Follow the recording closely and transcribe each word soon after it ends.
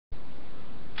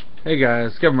Hey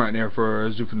guys, Kevin Martin here for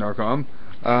XUFN.com.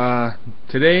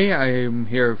 Today I am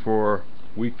here for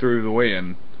week 3 of the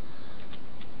weigh-in.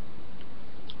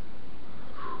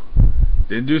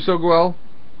 Didn't do so well,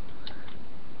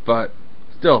 but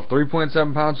still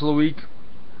 3.7 pounds for the week,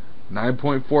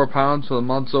 9.4 pounds for the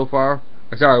month so far.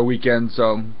 Sorry, weekend,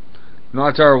 so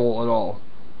not terrible at all.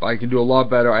 But I can do a lot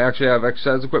better. I actually have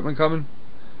exercise equipment coming,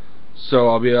 so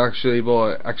I'll be actually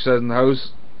able to exercise in the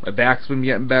house. My back's been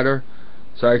getting better.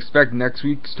 So I expect next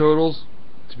week's totals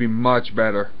to be much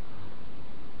better.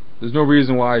 There's no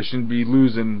reason why I shouldn't be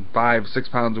losing 5-6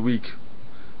 pounds a week.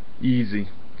 Easy.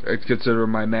 I'd consider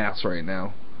my mass right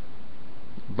now.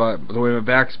 But the way my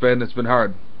back's been, it's been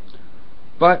hard.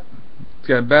 But it's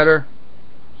getting better.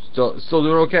 Still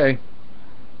doing okay.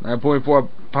 9.4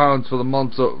 pounds for the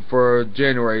month for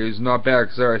January is not bad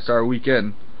because I started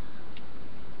weekend.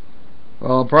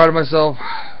 Well, I'm proud of myself,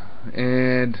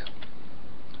 and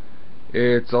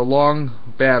it's a long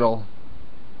battle,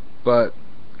 but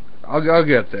I'll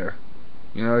get there.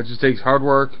 You know, it just takes hard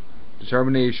work,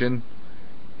 determination,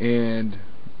 and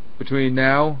between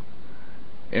now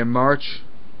and March,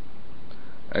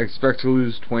 I expect to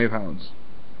lose 20 pounds.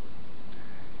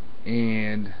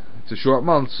 And it's a short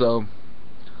month, so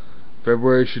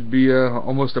February should be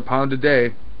almost a pound a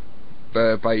day.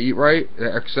 But if I eat right and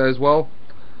exercise well,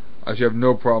 I should have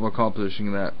no problem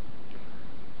accomplishing that.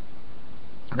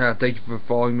 Thank you for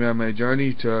following me on my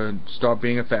journey to stop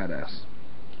being a fat ass.